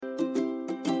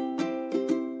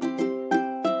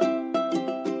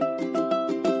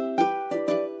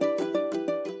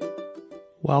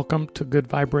Welcome to Good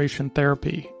Vibration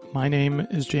Therapy. My name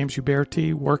is James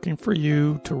Uberti, working for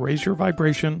you to raise your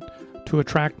vibration to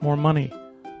attract more money,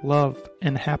 love,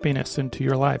 and happiness into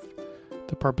your life.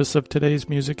 The purpose of today's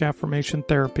music affirmation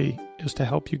therapy is to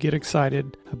help you get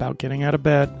excited about getting out of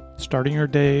bed, starting your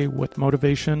day with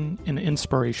motivation and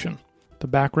inspiration. The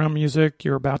background music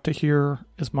you're about to hear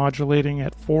is modulating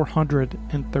at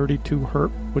 432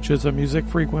 Hz, which is a music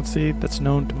frequency that's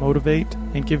known to motivate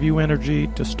and give you energy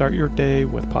to start your day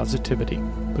with positivity.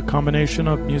 The combination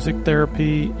of music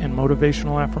therapy and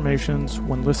motivational affirmations,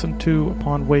 when listened to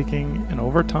upon waking and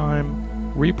over time,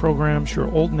 reprograms your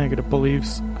old negative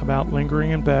beliefs about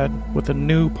lingering in bed with a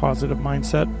new positive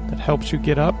mindset that helps you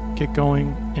get up, get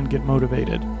going, and get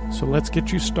motivated. So let's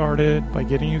get you started by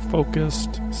getting you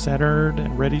focused, centered,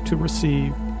 and ready to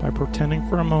receive by pretending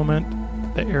for a moment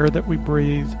that the air that we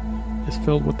breathe is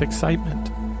filled with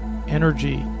excitement,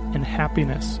 energy, and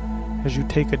happiness as you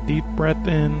take a deep breath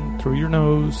in through your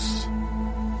nose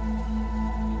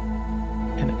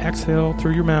and exhale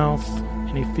through your mouth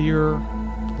any fear,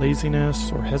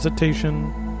 laziness, or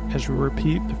hesitation as you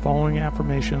repeat the following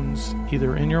affirmations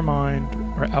either in your mind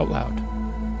or out loud.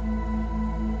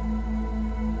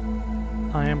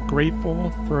 I am grateful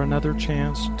for another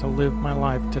chance to live my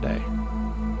life today.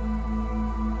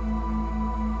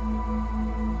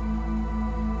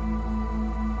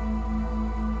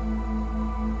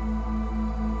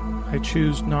 I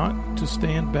choose not to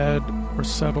stay in bed or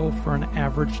settle for an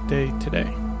average day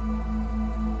today.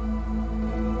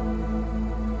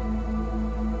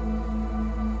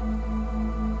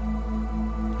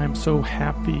 I am so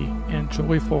happy and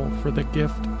joyful for the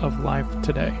gift of life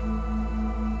today.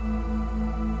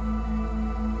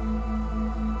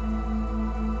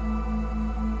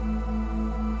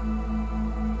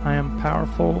 I am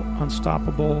powerful,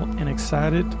 unstoppable, and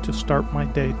excited to start my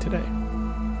day today.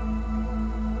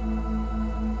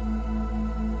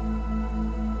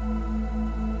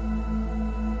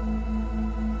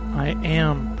 I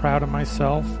am proud of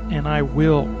myself, and I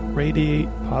will radiate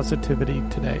positivity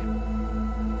today.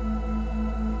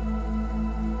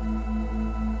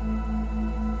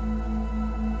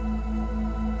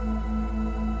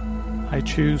 I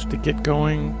choose to get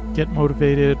going, get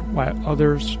motivated while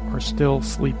others are still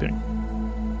sleeping.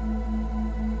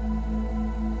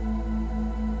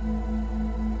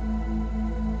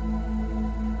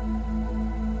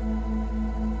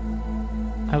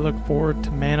 I look forward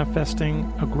to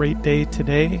manifesting a great day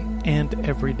today and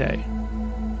every day.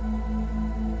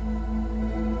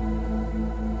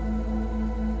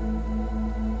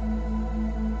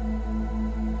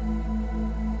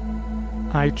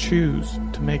 I choose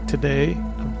to make today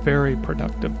a very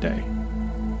productive day.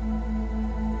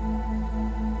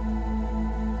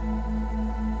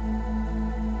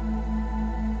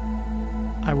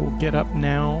 I will get up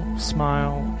now,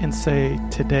 smile, and say,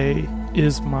 today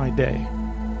is my day.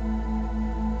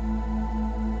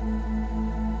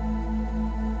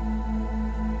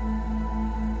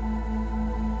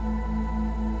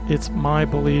 It's my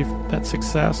belief that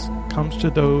success comes to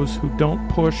those who don't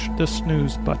push the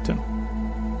snooze button.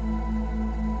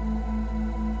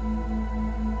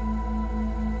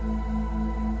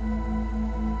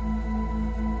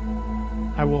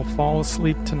 I will fall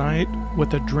asleep tonight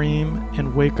with a dream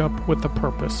and wake up with a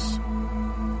purpose.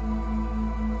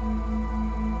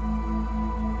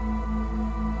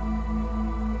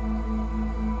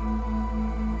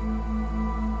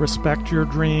 Respect your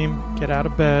dream, get out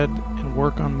of bed, and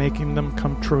work on making them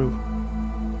come true.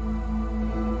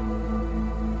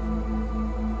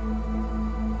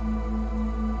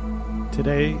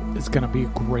 Today is going to be a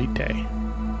great day.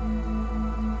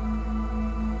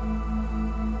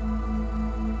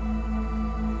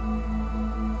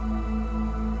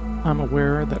 I'm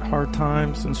aware that hard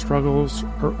times and struggles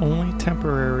are only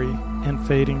temporary and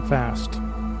fading fast.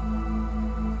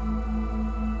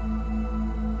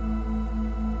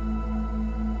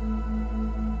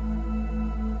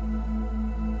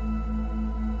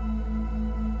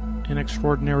 An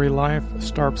extraordinary life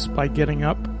starts by getting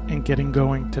up and getting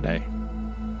going today.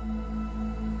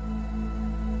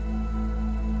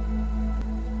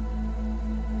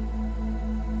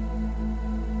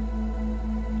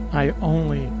 I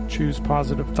only choose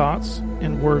positive thoughts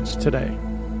and words today.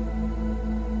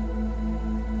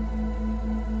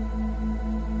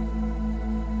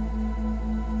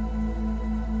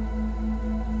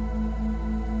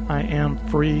 I am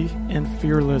free and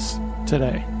fearless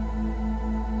today.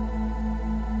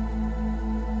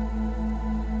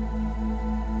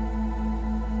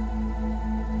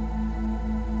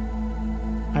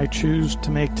 I choose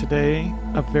to make today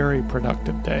a very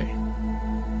productive day.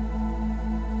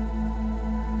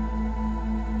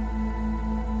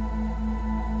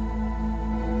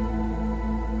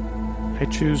 I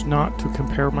choose not to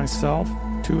compare myself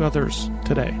to others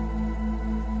today.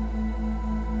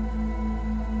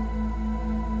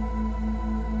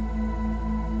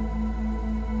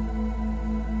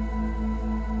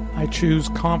 I choose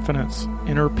confidence,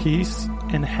 inner peace,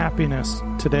 and happiness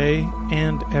today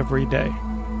and every day.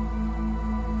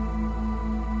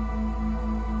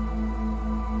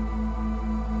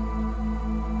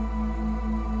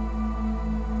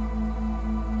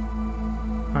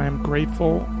 I am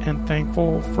grateful and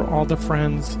thankful for all the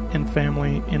friends and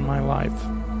family in my life.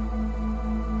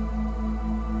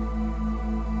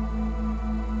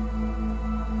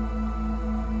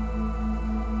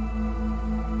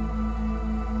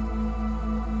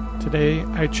 Today,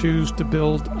 I choose to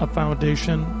build a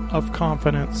foundation of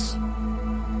confidence.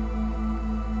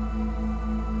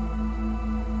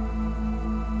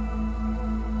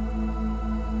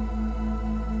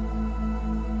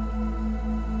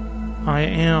 I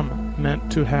am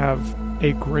meant to have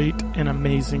a great and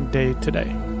amazing day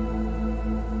today.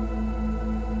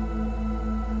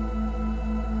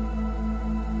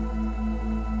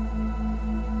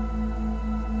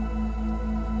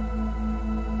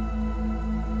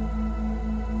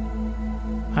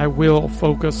 I will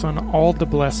focus on all the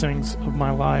blessings of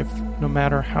my life, no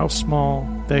matter how small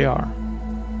they are.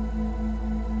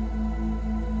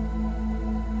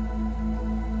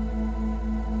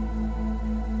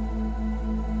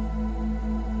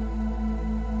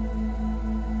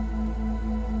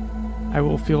 I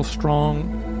will feel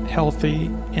strong, healthy,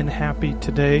 and happy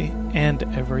today and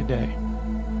every day.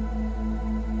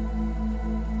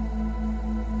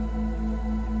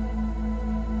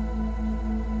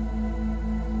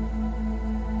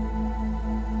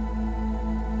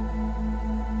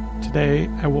 Today,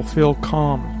 I will feel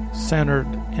calm, centered,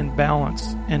 and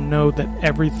balanced, and know that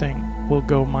everything will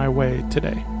go my way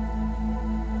today.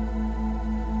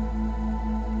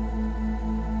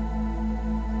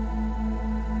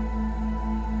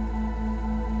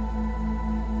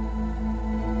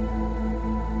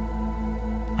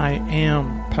 I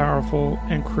am powerful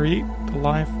and create the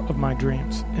life of my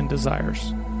dreams and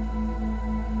desires.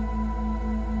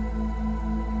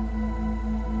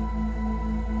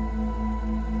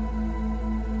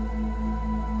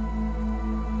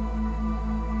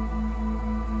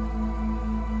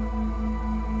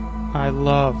 I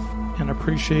love and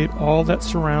appreciate all that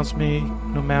surrounds me,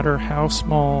 no matter how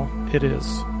small it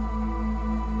is.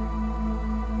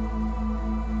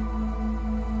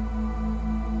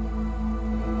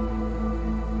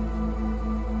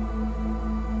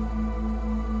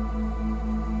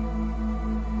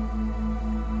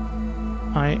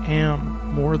 I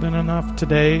am more than enough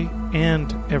today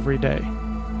and every day.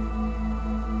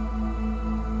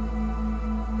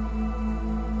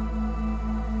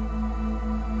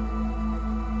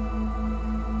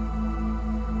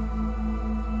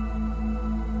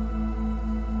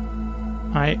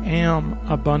 I am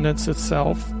abundance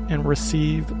itself and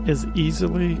receive as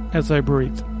easily as I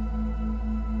breathe.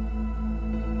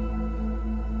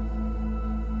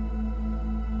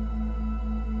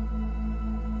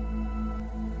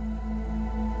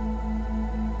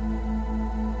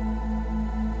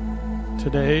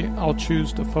 Today, I'll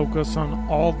choose to focus on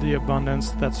all the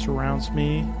abundance that surrounds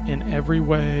me in every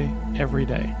way, every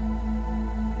day.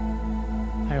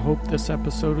 I hope this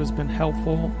episode has been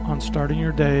helpful on starting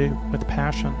your day with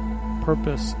passion,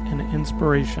 purpose, and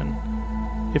inspiration.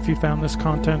 If you found this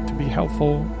content to be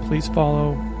helpful, please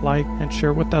follow, like, and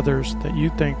share with others that you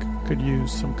think could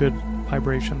use some good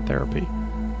vibration therapy.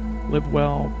 Live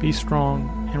well, be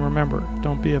strong, and remember,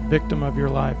 don't be a victim of your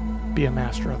life, be a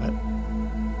master of it.